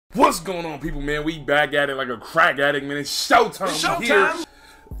What's going on, people, man? We back at it like a crack addict, man. It's showtime. It's showtime.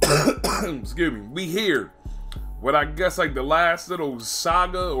 We here. Excuse me. We here. What I guess like the last little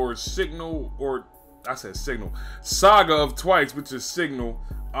saga or signal, or I said signal, saga of Twice, which is Signal.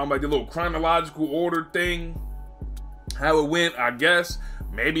 Like the little chronological order thing. How it went, I guess.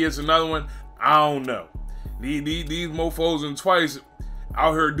 Maybe it's another one. I don't know. These mofos and Twice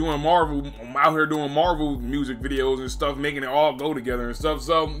out here doing Marvel music videos and stuff, making it all go together and stuff.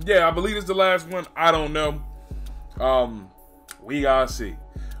 So yeah, I believe it's the last one. I don't know. We gotta see.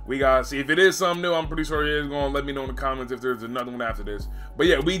 We gotta see. If it is something new, I'm pretty sure it is gonna let me know in the comments if there's another one after this. But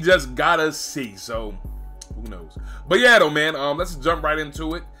yeah, we just gotta see. So who knows? But yeah, though, man. Let's jump right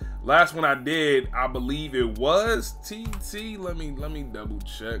into it. Last one I did, I believe it was TT. Let me double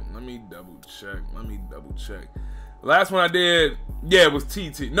check. Let me double check. Last one I did, yeah, it was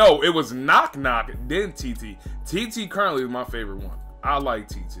TT. No, it was Knock Knock, then TT. TT currently is my favorite one. I like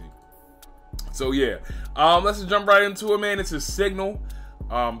TT. So yeah, let's just jump right into it, man. It's a Signal,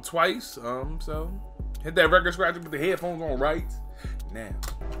 Twice. So hit that record scratcher, put the headphones on right now.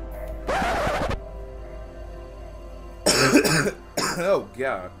 Oh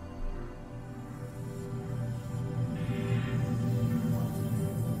God.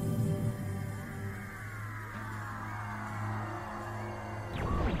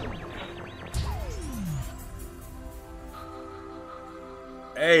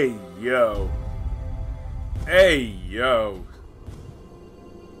 Hey, yo. Hey, yo.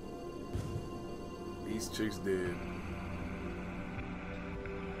 These chicks did.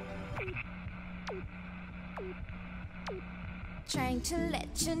 Trying to let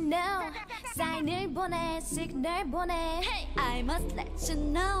you know. 사인을 보내, signal 보내. I must let you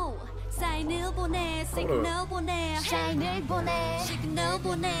know. 사인을 보내, signal 보내. 사인을 보내, signal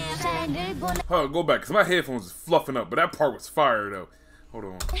보내. 사인을 보내. Hold on, go back, cause my headphones is fluffing up, but that part was fire though. Hold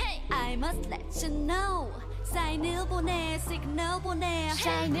on. I must let you know. 사인을 보내, signal 보내.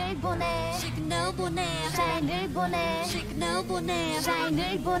 사인을 보내, signal 보내. 사인을 보내, signal 보내.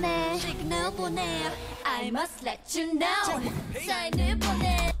 사인을 보내, signal 보내. I must let you know. 사인을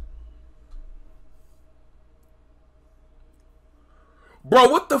보내. Bro,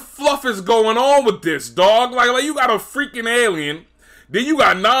 what the fluff is going on with this, dog? Like you got a freaking alien, then you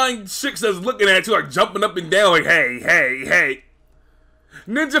got 9 chicks that's looking at you like jumping up and down like, hey, hey, hey.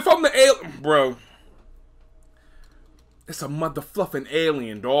 Ninja from the alien, bro. It's a motherfucking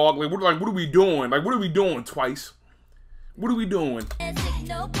alien, dog. Like what are we doing? Like, what are we doing, Twice? What are we doing?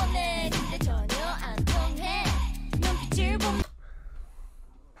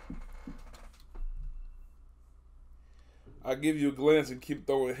 I give you a glance and keep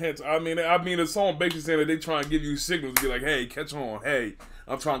throwing hints. I mean, the song basically saying that they trying to give you signals to be like, hey, catch on. Hey,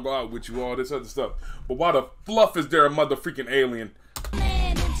 I'm trying to go out with you, all this other stuff. But why the fluff is there a motherfucking alien?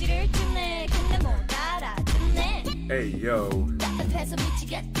 Hey, yo.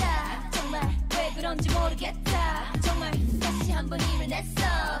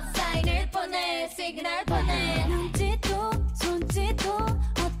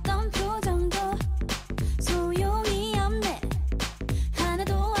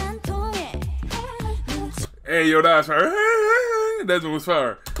 Hey, yo, that's fire. That one was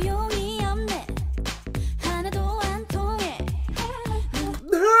fire.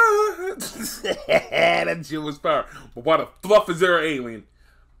 That shit was fire. But why the fluff is there an alien?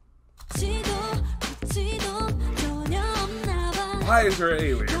 Why is there an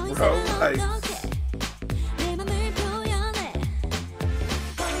alien, bro? Like,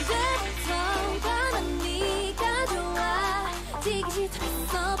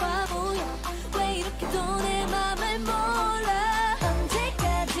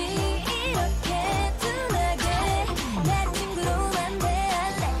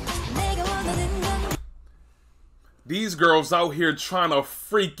 these girls out here trying to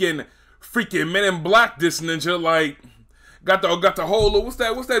freaking Men in Black this ninja, like got the whole what's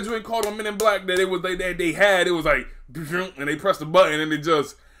that joint called on Men in Black that they had, it was like and they pressed the button and it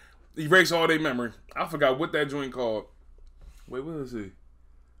just erased all their memory. I forgot what that joint called. Wait, what is it?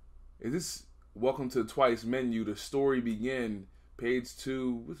 Is this Welcome to Twice menu? The story begin. Page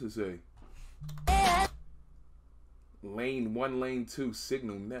 2. What's it say? Lane 1, lane 2.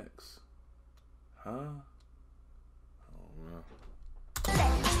 Signal next. Huh?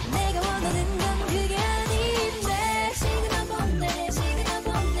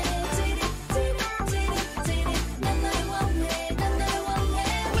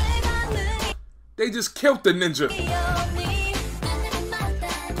 They just killed the ninja.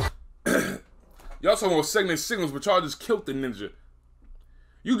 Y'all talking about segment signals, but y'all just killed the ninja.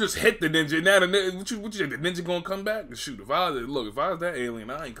 You just hit the ninja. Now what you think? The ninja gonna come back? Shoot, if I was that alien,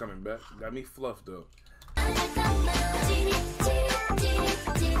 I ain't coming back. Got me fluffed up.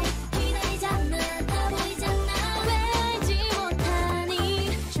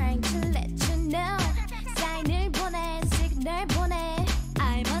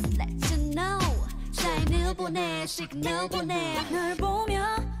 시그널 보내 널 보며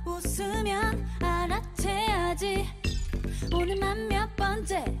웃으면 알아채야지 오늘만 몇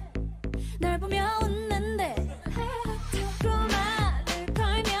번째 널 보며 웃는데 자꾸 말을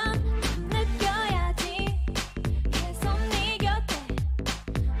걸면 느껴야지 계속 네 곁에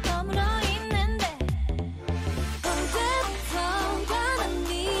머물러 있는데 언제부턴가 난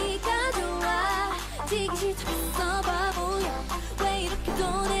네가 좋아 지기 싫다면서 바보야 왜 이렇게 또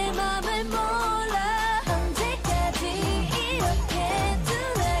내 맘을 몰라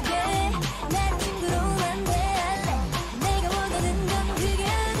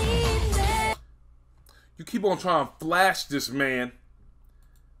You keep on trying to flash this man.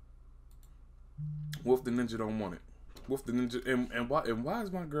 Wolf the Ninja don't want it. Wolf the Ninja and why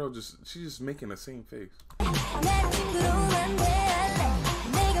is my girl she's just making the same face?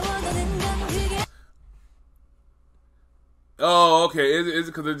 Oh, okay. Is it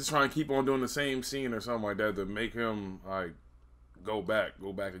because they're just trying to keep on doing the same scene or something like that to make him like go back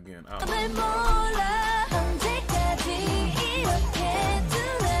again? I don't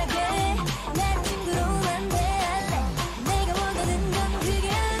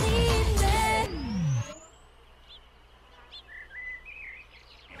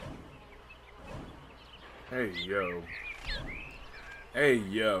Hey yo. Hey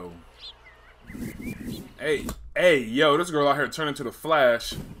yo. Hey yo, this girl out here turning to the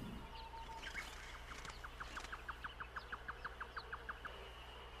Flash.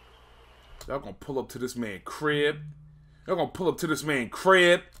 Y'all gonna pull up to this man crib. Y'all gonna pull up to this man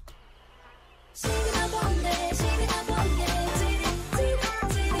crib.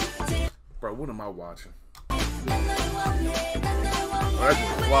 Bro, what am I watching? Oh, that's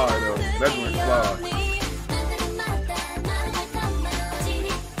gonna fly though. That's gonna fly.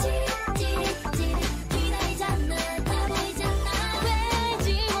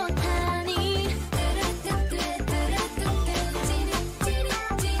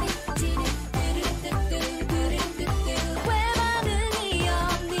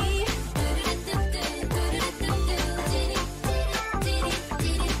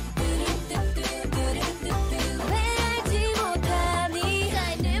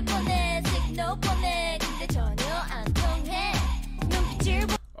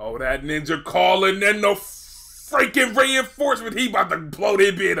 Oh, that ninja calling and the freaking reinforcement. He about to blow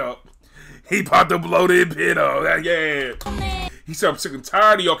that bit up. He about to blow that bit up. Yeah. He said, I'm sick and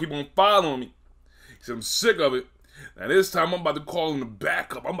tired of y'all keep on following me. He said, I'm sick of it. Now this time I'm about to call in the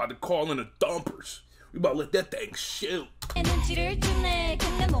backup. I'm about to call in the dumpers. We about to let that thing shoot. Oh,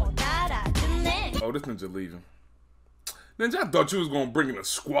 this ninja leaving. Ninja, I thought you was gonna bring in a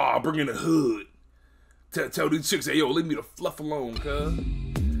squad, bring in a hood. Tell these chicks, hey, yo, leave me the fluff alone, cuz.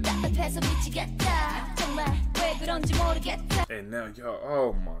 And now, y'all,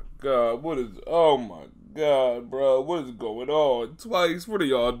 oh my God, oh my God, bro, what is going on? Twice, what are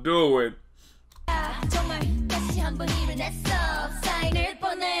y'all doing?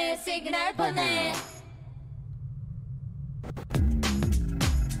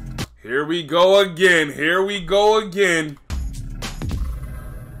 Here we go again, here we go again.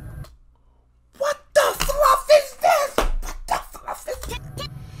 What the fluff is this? What the fluff is this?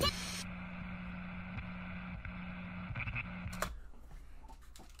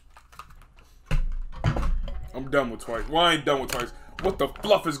 I'm done with Twice. Well, I ain't done with Twice. What the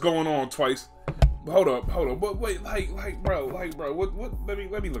fluff is going on, Twice? Hold up. Wait, bro, what? Let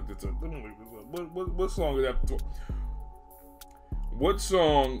me look this up. What song is that? What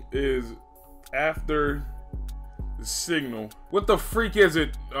song is after the Signal? What the freak is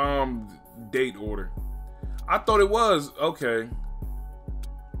it? Date order. I thought it was okay.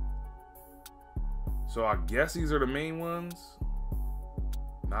 So I guess these are the main ones.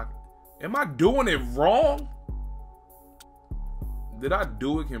 Am I doing it wrong? Did I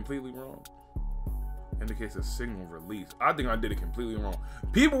do it completely wrong? Indicates a Signal release. I think I did it completely wrong.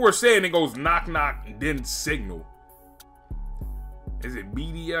 People were saying it goes knock knock and then Signal. Is it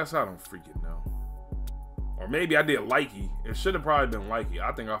BDS? I don't freaking know. Or maybe I did Likey. It should have probably been Likey.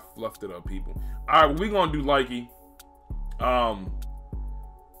 I think I fluffed it up, people. All right, we're gonna do Likey.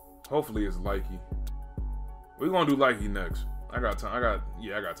 Hopefully it's Likey. We're gonna do Likey next. I got time. I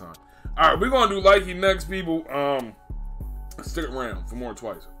got time. All right, we're gonna do Likey next, people. Stick around for more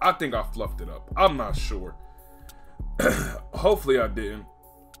Twice. I think I fluffed it up. I'm not sure. Hopefully I didn't.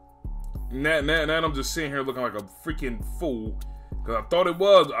 Now I'm just sitting here looking like a freaking fool. Cause I thought it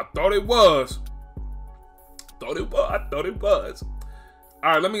was. I thought it was. All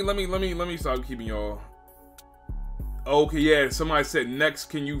right, let me stop keeping y'all. Okay, yeah. Somebody said next.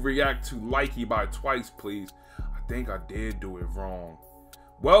 Can you react to Likey by Twice, please? I think I did do it wrong.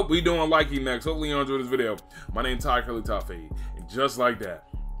 Well, we doing Likey next. Hopefully you enjoyed this video. My name's Ty Curly Top Fade, and just like that,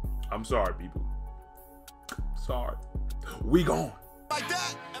 I'm sorry, people. Sorry. We gone. Like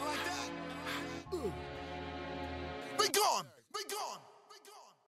that.